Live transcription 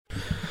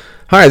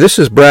Hi, this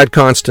is Brad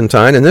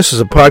Constantine, and this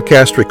is a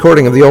podcast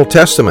recording of the Old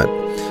Testament.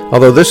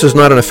 Although this is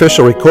not an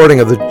official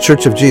recording of the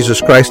Church of Jesus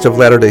Christ of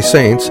Latter-day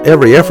Saints,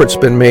 every effort's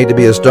been made to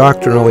be as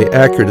doctrinally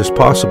accurate as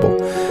possible.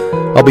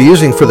 I'll be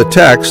using for the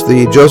text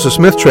the Joseph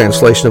Smith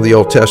translation of the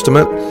Old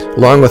Testament,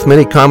 along with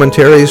many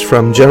commentaries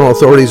from general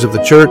authorities of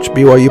the Church,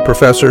 BYU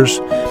professors,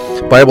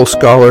 Bible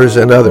scholars,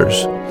 and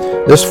others.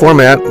 This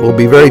format will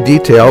be very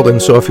detailed,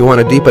 and so if you want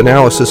a deep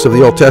analysis of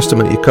the Old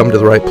Testament, you come to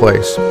the right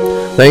place.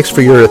 Thanks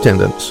for your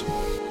attendance.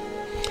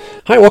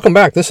 Hi, welcome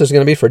back. This is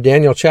going to be for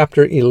Daniel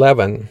chapter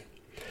 11.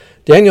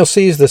 Daniel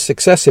sees the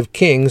successive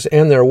kings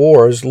and their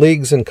wars,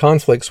 leagues, and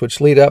conflicts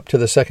which lead up to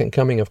the second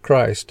coming of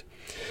Christ.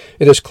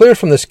 It is clear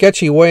from the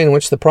sketchy way in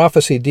which the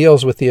prophecy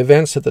deals with the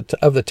events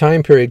of the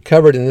time period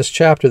covered in this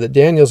chapter that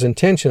Daniel's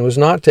intention was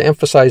not to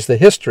emphasize the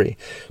history,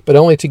 but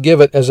only to give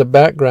it as a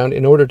background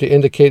in order to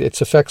indicate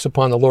its effects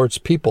upon the Lord's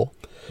people.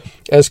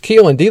 As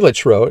Keel and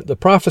Delitzsch wrote, the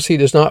prophecy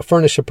does not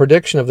furnish a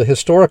prediction of the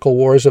historical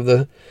wars of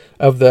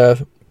the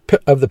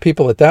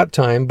people at that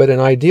time, but an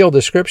ideal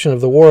description of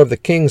the war of the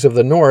kings of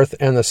the north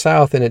and the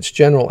south in its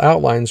general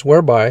outlines,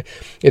 whereby,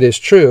 it is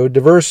true,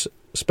 diverse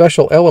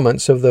special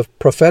elements of the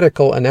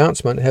prophetical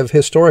announcement have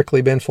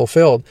historically been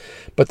fulfilled,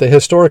 but the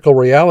historical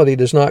reality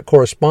does not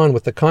correspond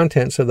with the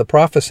contents of the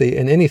prophecy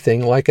in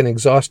anything like an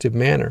exhaustive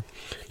manner.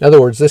 In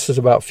other words, this is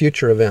about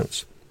future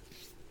events.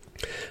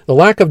 The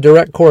lack of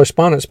direct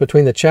correspondence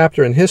between the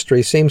chapter and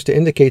history seems to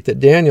indicate that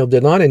Daniel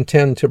did not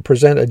intend to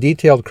present a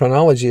detailed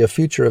chronology of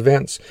future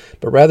events,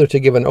 but rather to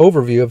give an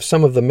overview of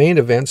some of the main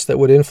events that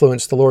would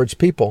influence the Lord's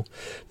people.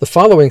 The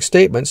following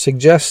statement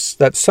suggests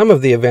that some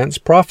of the events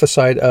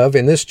prophesied of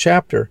in this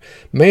chapter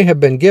may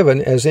have been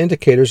given as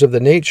indicators of the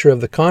nature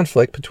of the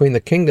conflict between the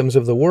kingdoms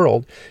of the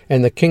world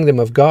and the kingdom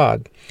of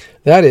God.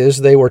 That is,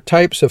 they were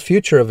types of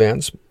future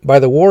events. By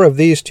the war of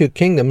these two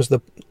kingdoms,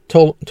 the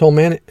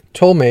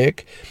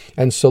Ptolemaic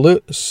and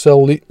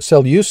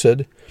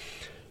Seleucid,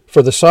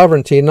 for the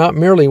sovereignty, not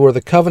merely were the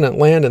covenant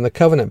land and the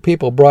covenant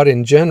people brought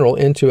in general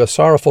into a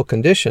sorrowful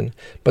condition,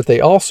 but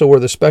they also were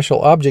the special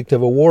object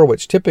of a war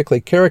which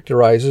typically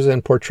characterizes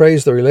and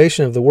portrays the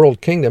relation of the world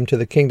kingdom to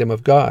the kingdom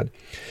of God.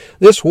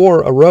 This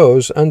war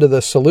arose under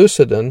the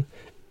Seleucidan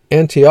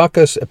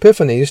Antiochus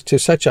Epiphanes to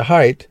such a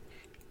height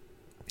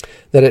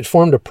that it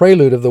formed a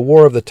prelude of the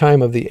war of the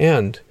time of the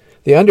end.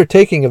 The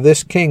undertaking of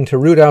this king to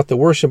root out the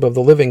worship of the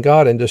living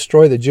God and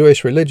destroy the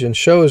Jewish religion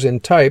shows in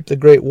type the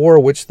great war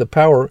which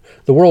the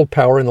world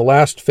power in the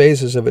last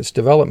phases of its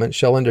development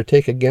shall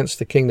undertake against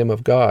the kingdom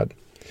of God.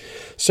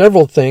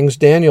 Several things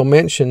Daniel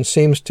mentions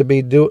seems to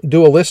be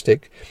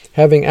dualistic,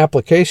 having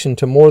application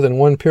to more than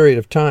one period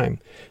of time.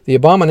 The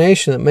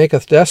abomination that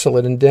maketh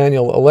desolate in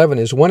Daniel 11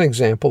 is one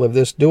example of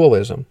this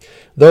dualism,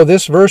 though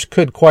this verse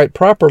could quite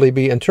properly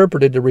be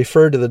interpreted to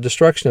refer to the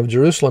destruction of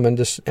Jerusalem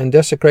and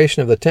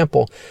desecration of the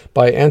temple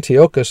by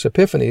Antiochus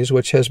Epiphanes,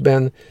 which has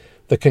been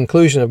the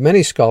conclusion of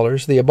many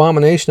scholars. The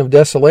abomination of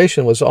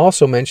desolation was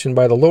also mentioned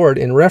by the Lord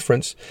in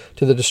reference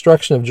to the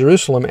destruction of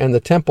Jerusalem and the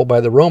temple by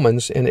the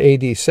Romans in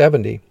AD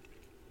 70.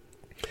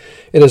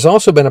 It has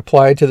also been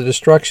applied to the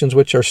destructions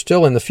which are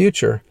still in the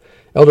future.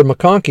 Elder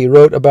McConkie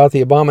wrote about the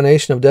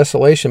abomination of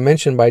desolation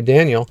mentioned by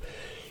Daniel.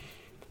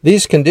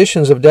 These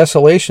conditions of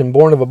desolation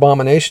born of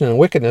abomination and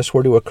wickedness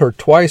were to occur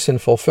twice in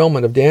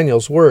fulfillment of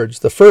Daniel's words.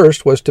 The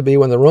first was to be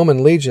when the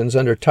Roman legions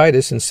under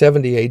Titus in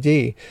 70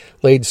 A.D.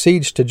 laid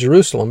siege to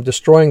Jerusalem,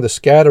 destroying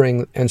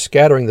scattering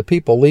the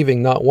people,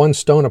 leaving not one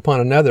stone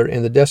upon another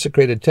in the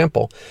desecrated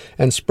temple,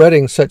 and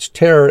spreading such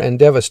terror and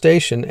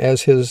devastation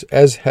as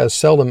has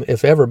seldom,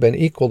 if ever, been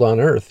equaled on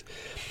earth.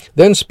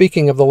 Then,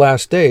 speaking of the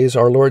last days,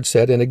 our Lord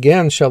said, "And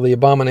again shall the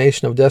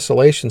abomination of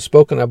desolation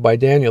spoken of by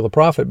Daniel the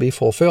prophet be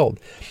fulfilled."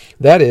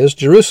 That is,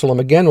 Jerusalem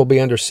again will be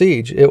under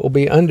siege. It will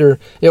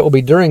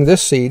be during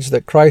this siege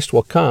that Christ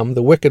will come,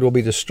 the wicked will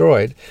be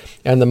destroyed,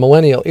 and the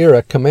millennial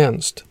era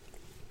commenced.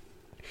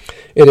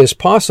 It is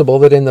possible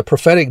that in the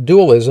prophetic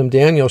dualism,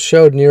 Daniel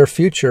showed near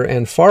future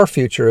and far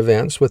future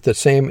events with the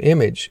same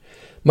image.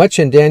 Much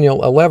in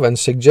Daniel 11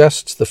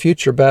 suggests the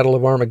future battle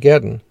of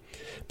Armageddon.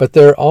 But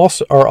there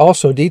are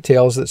also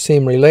details that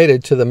seem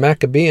related to the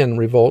Maccabean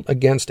revolt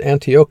against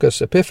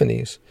Antiochus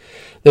Epiphanes.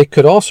 They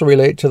could also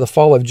relate to the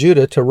fall of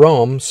Judah to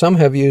Rome. Some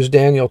have used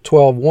Daniel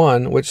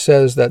 12:1, which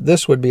says that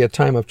this would be a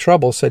time of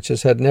trouble such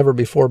as had never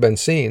before been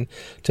seen,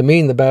 to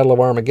mean the Battle of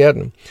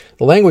Armageddon.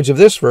 The language of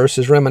this verse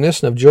is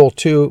reminiscent of Joel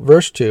 2,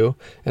 verse 2,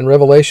 and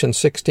Revelation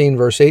 16,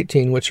 verse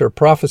 18, which are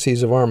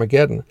prophecies of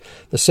Armageddon.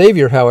 The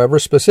Savior, however,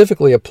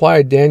 specifically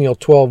applied Daniel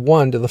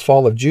 12:1 to the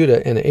fall of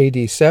Judah in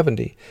AD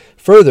 70.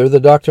 Further, the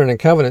Doctrine and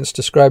Covenants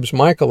describes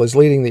Michael as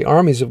leading the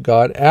armies of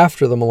God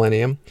after the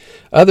millennium.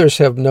 Others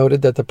have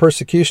noted that the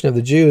persecution of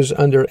the Jews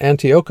under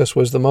Antiochus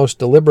was the most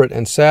deliberate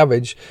and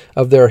savage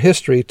of their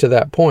history to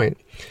that point.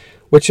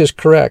 Which is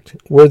correct?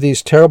 Were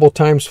these terrible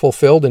times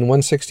fulfilled in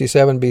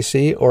 167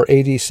 BC or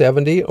AD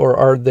 70, or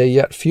are they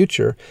yet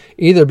future,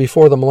 either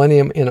before the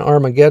millennium in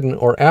Armageddon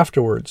or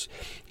afterwards?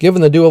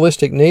 Given the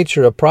dualistic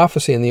nature of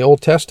prophecy in the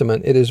Old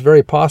Testament, it is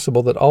very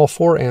possible that all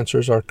four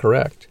answers are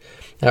correct.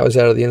 That was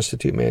out of the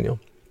Institute Manual.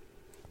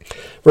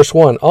 Verse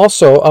 1,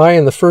 Also I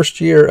in the first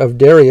year of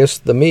Darius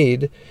the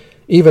Mede,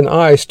 even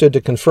I stood to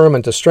confirm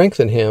and to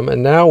strengthen him,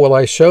 and now will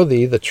I show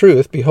thee the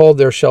truth. Behold,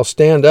 there shall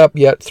stand up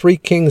yet 3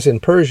 kings in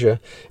Persia,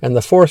 and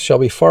the fourth shall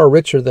be far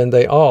richer than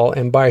they all,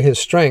 and by his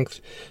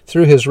strength,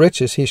 through his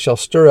riches, he shall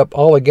stir up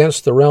all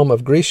against the realm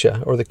of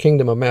Grecia, or the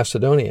kingdom of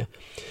Macedonia.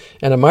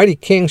 And a mighty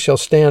king shall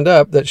stand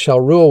up, that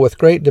shall rule with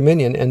great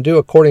dominion, and do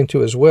according to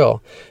his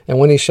will. And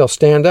when he shall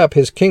stand up,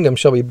 his kingdom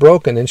shall be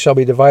broken, and shall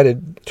be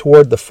divided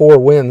toward the 4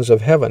 winds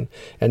of heaven,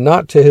 and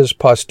not to his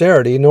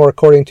posterity, nor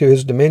according to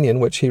his dominion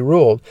which he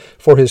ruled.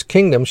 For his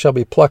kingdom shall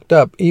be plucked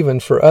up, even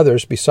for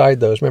others beside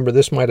those. Remember,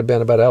 this might have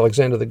been about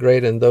Alexander the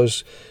Great and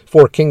those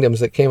 4 kingdoms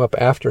that came up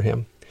after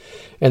him.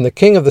 And the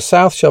king of the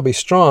south shall be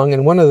strong,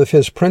 and one of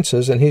his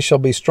princes, and he shall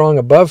be strong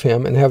above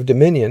him, and have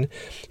dominion.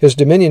 His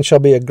dominion shall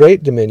be a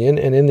great dominion,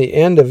 and in the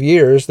end of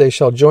years they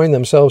shall join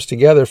themselves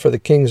together, for the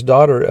king's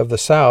daughter of the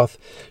south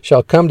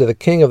shall come to the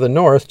king of the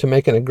north to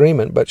make an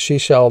agreement, but she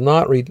shall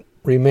not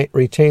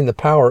retain the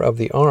power of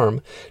the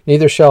arm,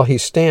 neither shall he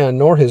stand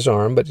nor his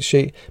arm, but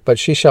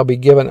she shall be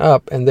given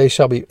up, and they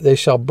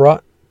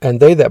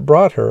that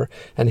brought her,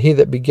 and he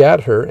that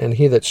begat her, and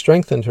he that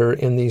strengthened her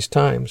in these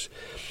times.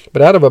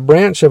 But out of a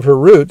branch of her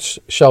roots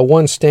shall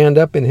one stand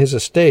up in his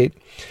estate,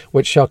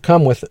 which shall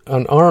come with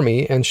an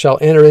army, and shall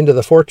enter into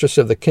the fortress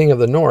of the king of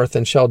the north,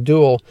 and shall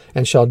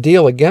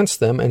deal against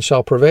them, and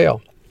shall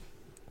prevail.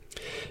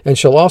 And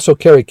shall also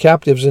carry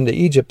captives into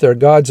Egypt their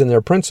gods and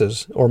their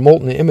princes, or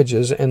molten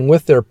images, and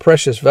with their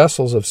precious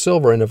vessels of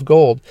silver and of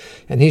gold,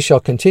 and he shall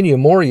continue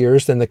more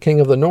years than the king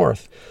of the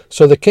north.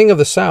 So the king of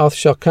the south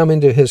shall come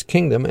into his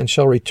kingdom, and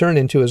shall return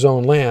into his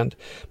own land.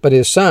 But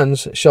his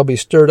sons shall be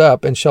stirred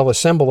up, and shall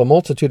assemble a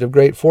multitude of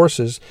great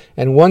forces,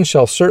 and one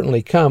shall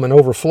certainly come and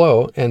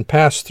overflow, and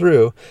pass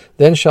through.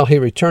 Then shall he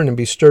return and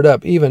be stirred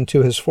up, even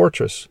to his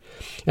fortress.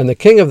 And the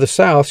king of the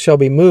south shall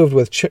be moved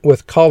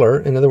with choler,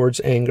 in other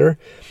words, anger,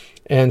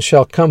 and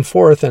shall come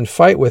forth and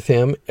fight with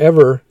him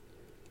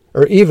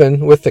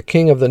even with the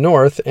king of the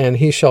north, and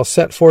he shall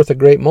set forth a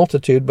great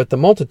multitude, but the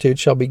multitude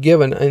shall be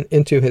given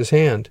into his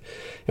hand.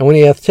 And when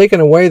he hath taken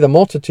away the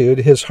multitude,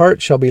 his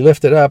heart shall be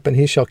lifted up, and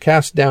he shall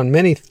cast down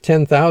many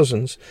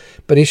 10,000s,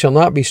 but he shall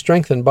not be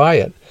strengthened by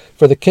it.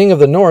 For the king of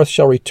the north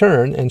shall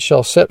return, and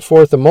shall set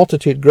forth a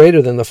multitude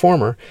greater than the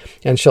former,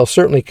 and shall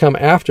certainly come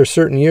after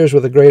certain years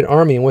with a great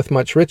army and with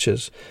much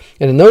riches.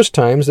 And in those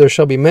times there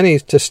shall be many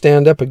to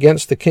stand up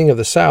against the king of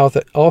the south.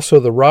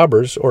 Also the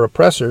robbers, or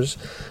oppressors,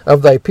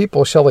 of thy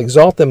people shall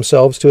exalt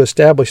themselves to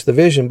establish the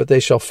vision, but they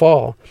shall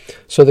fall.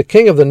 So the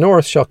king of the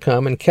north shall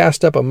come and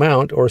cast up a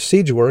mount, or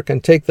siege work,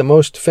 and take the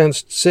most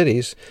fenced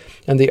cities,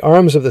 and the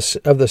arms of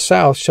the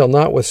south shall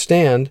not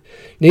withstand,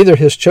 neither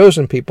his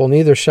chosen people,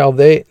 neither shall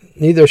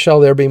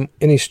there be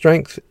any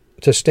strength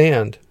to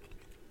stand.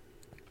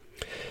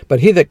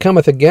 But he that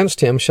cometh against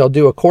him shall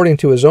do according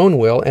to his own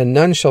will, and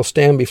none shall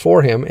stand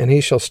before him, and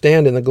he shall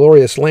stand in the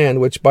glorious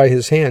land which by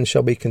his hand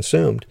shall be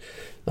consumed.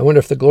 I wonder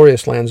if the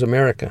glorious land's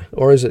America,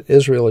 or is it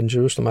Israel and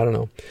Jerusalem? I don't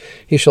know.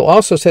 He shall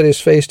also set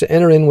his face to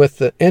enter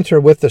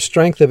with the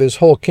strength of his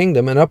whole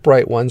kingdom, and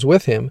upright ones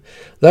with him.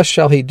 Thus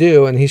shall he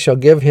do, and he shall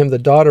give him the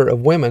daughter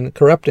of women,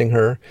 corrupting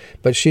her,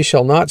 but she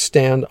shall not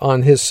stand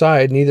on his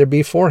side, neither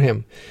be for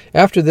him.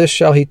 After this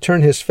shall he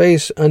turn his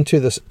face unto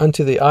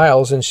the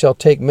isles, and shall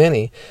take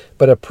many.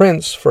 But a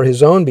prince for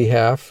his own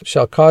behalf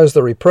shall cause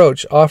the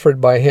reproach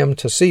offered by him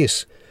to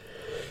cease.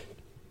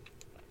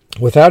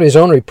 Without his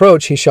own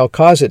reproach he shall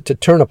cause it to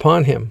turn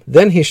upon him.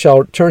 Then he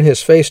shall turn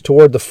his face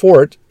toward the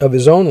fort of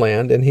his own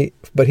land,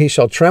 but he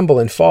shall tremble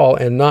and fall,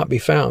 and not be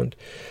found.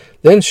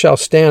 Then shall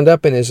stand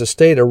up in his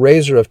estate a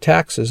raiser of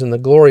taxes in the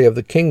glory of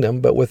the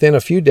kingdom, but within a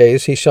few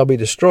days he shall be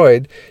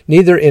destroyed,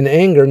 neither in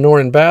anger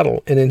nor in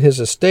battle. And in his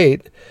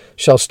estate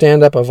shall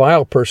stand up a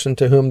vile person,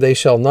 to whom they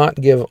shall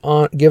not give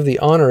the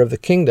honor of the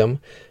kingdom,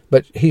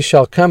 but he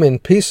shall come in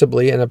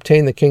peaceably, and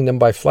obtain the kingdom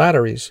by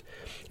flatteries.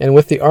 And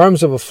with the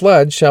arms of a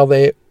flood shall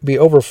they be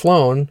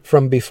overflown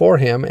from before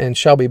him, and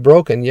shall be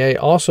broken, yea,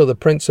 also the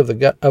prince of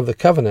the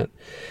covenant.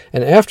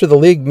 And after the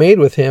league made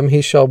with him,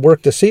 he shall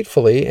work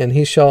deceitfully, and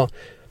he shall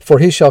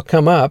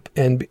come up,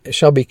 and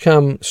shall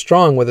become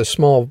strong with a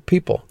small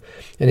people.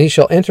 And he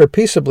shall enter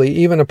peaceably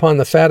even upon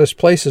the fattest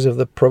places of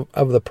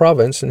the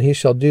province, and he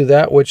shall do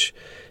that which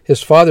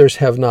his fathers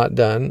have not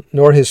done,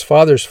 nor his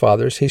fathers'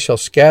 fathers. He shall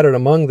scatter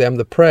among them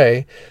the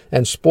prey,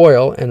 and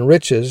spoil, and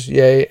riches,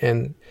 yea,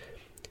 and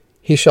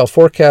he shall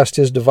forecast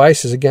his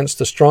devices against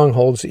the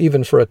strongholds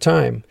even for a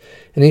time.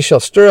 And he shall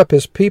stir up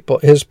his people,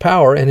 his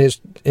power, and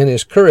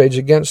his courage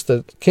against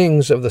the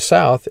kings of the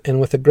south,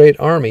 and with a great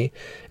army.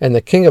 And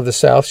the king of the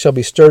south shall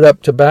be stirred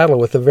up to battle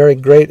with a very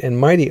great and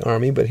mighty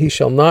army, but he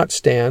shall not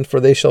stand, for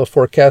they shall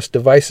forecast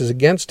devices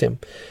against him.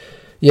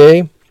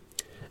 Yea,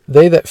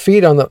 they that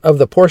feed of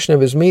the portion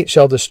of his meat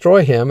shall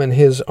destroy him, and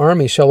his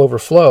army shall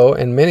overflow,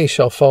 and many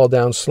shall fall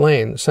down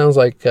slain. Sounds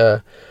like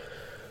an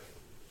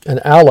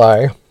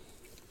ally,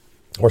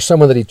 or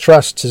someone that he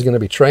trusts, is going to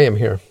betray him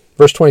here.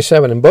 Verse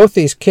 27, and both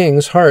these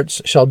kings'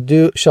 hearts shall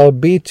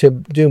be to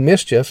do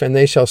mischief, and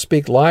they shall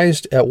speak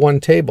lies at one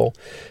table,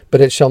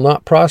 but it shall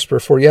not prosper,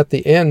 for yet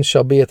the end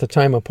shall be at the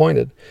time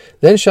appointed.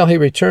 Then shall he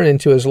return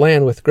into his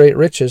land with great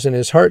riches, and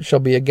his heart shall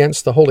be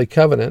against the holy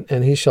covenant,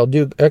 and he shall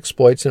do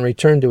exploits and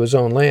return to his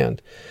own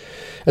land.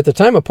 At the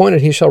time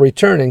appointed he shall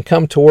return and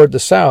come toward the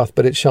south,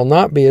 but it shall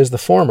not be as the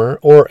former,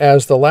 or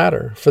as the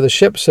latter. For the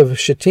ships of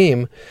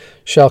Shittim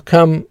shall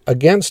come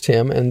against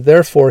him, and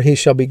therefore he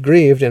shall be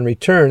grieved and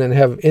return and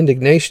have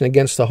indignation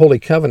against the holy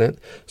covenant.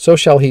 So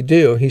shall he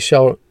do. He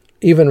shall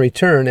even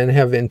return and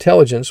have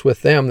intelligence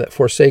with them that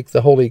forsake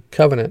the holy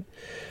covenant.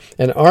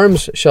 And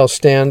arms shall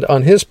stand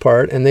on his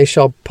part, and they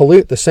shall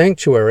pollute the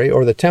sanctuary,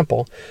 or the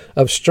temple,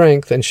 of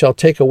strength, and shall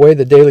take away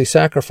the daily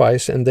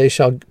sacrifice, and they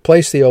shall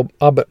place the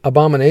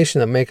abomination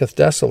that maketh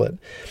desolate.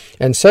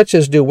 And such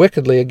as do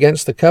wickedly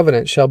against the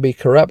covenant shall be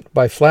corrupt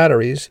by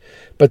flatteries,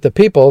 but the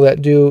people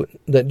that do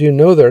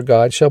know their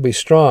God shall be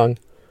strong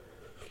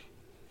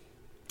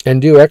and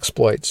do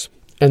exploits.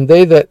 And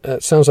they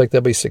that, sounds like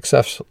they'll be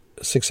successful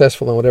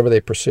in whatever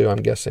they pursue,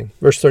 I'm guessing.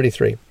 Verse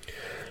 33.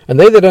 And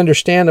they that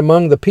understand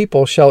among the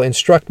people shall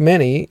instruct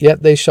many,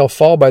 yet they shall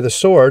fall by the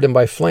sword, and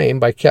by flame,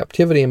 by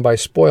captivity, and by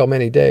spoil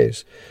many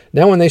days.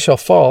 Now when they shall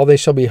fall, they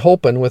shall be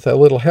holpen with a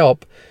little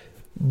help,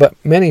 but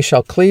many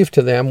shall cleave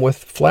to them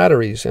with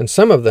flatteries, and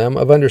some of them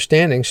of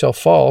understanding shall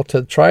fall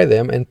to try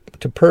them, and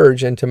to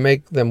purge, and to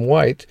make them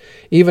white,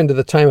 even to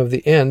the time of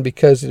the end,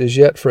 because it is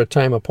yet for a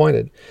time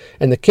appointed.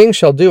 And the king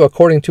shall do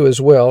according to his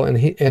will, and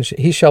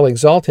he shall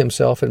exalt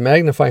himself, and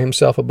magnify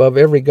himself above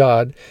every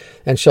god,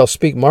 and shall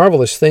speak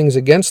marvelous things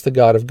against the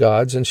God of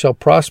gods, and shall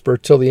prosper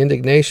till the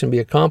indignation be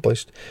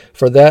accomplished,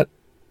 for that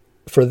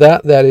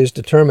is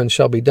determined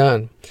shall be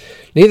done.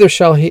 Neither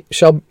shall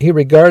he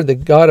regard the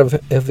God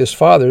of his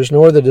fathers,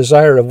 nor the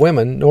desire of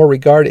women, nor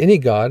regard any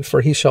god, for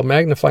he shall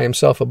magnify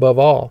himself above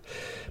all.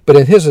 But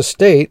in his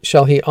estate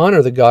shall he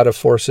honor the God of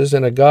forces,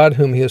 and a God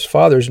whom his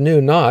fathers knew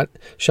not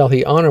shall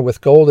he honor with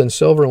gold and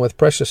silver, and with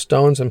precious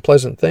stones and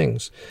pleasant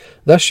things.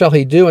 Thus shall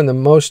he do in the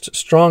most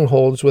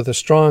strongholds with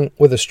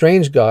a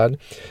strange God,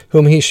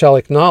 whom he shall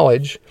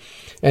acknowledge,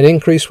 and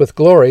increase with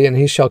glory, and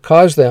he shall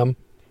cause them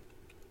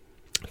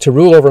to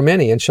rule over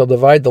many, and shall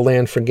divide the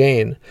land for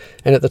gain.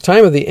 And at the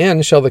time of the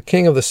end shall the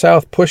king of the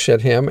south push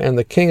at him, and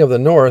the king of the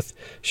north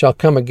shall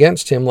come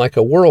against him like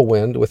a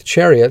whirlwind, with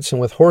chariots, and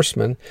with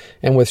horsemen,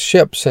 and with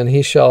ships, and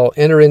he shall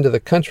enter into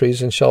the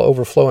countries, and shall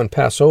overflow and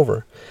pass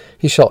over.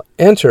 He shall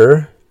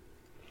enter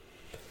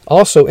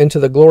also into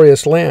the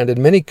glorious land,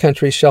 and many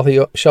countries shall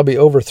be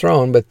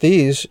overthrown, but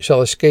these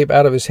shall escape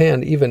out of his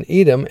hand, even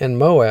Edom and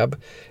Moab,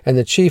 and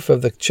the chief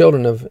of the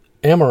children of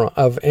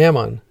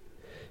Ammon.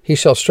 He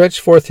shall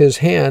stretch forth his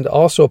hand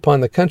also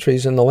upon the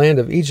countries, and the land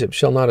of Egypt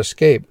shall not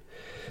escape.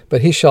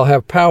 But he shall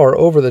have power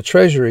over the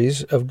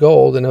treasuries of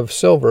gold and of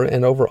silver,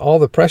 and over all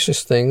the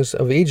precious things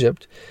of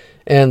Egypt,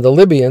 and the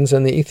Libyans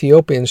and the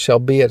Ethiopians shall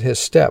be at his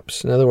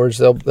steps. In other words,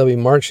 they'll be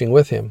marching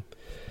with him.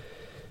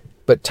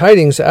 But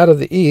tidings out of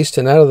the east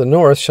and out of the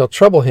north shall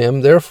trouble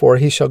him, therefore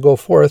he shall go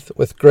forth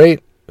with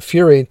great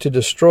fury to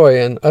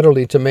destroy, and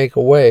utterly to make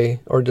away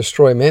or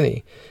destroy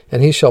many.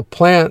 And he shall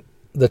plant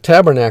the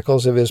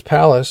tabernacles of his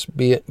palace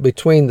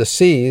between the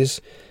seas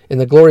in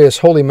the glorious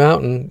holy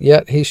mountain,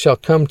 yet he shall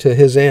come to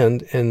his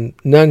end, and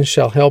none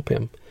shall help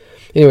him.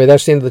 Anyway,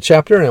 that's the end of the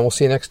chapter, and we'll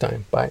see you next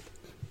time. Bye.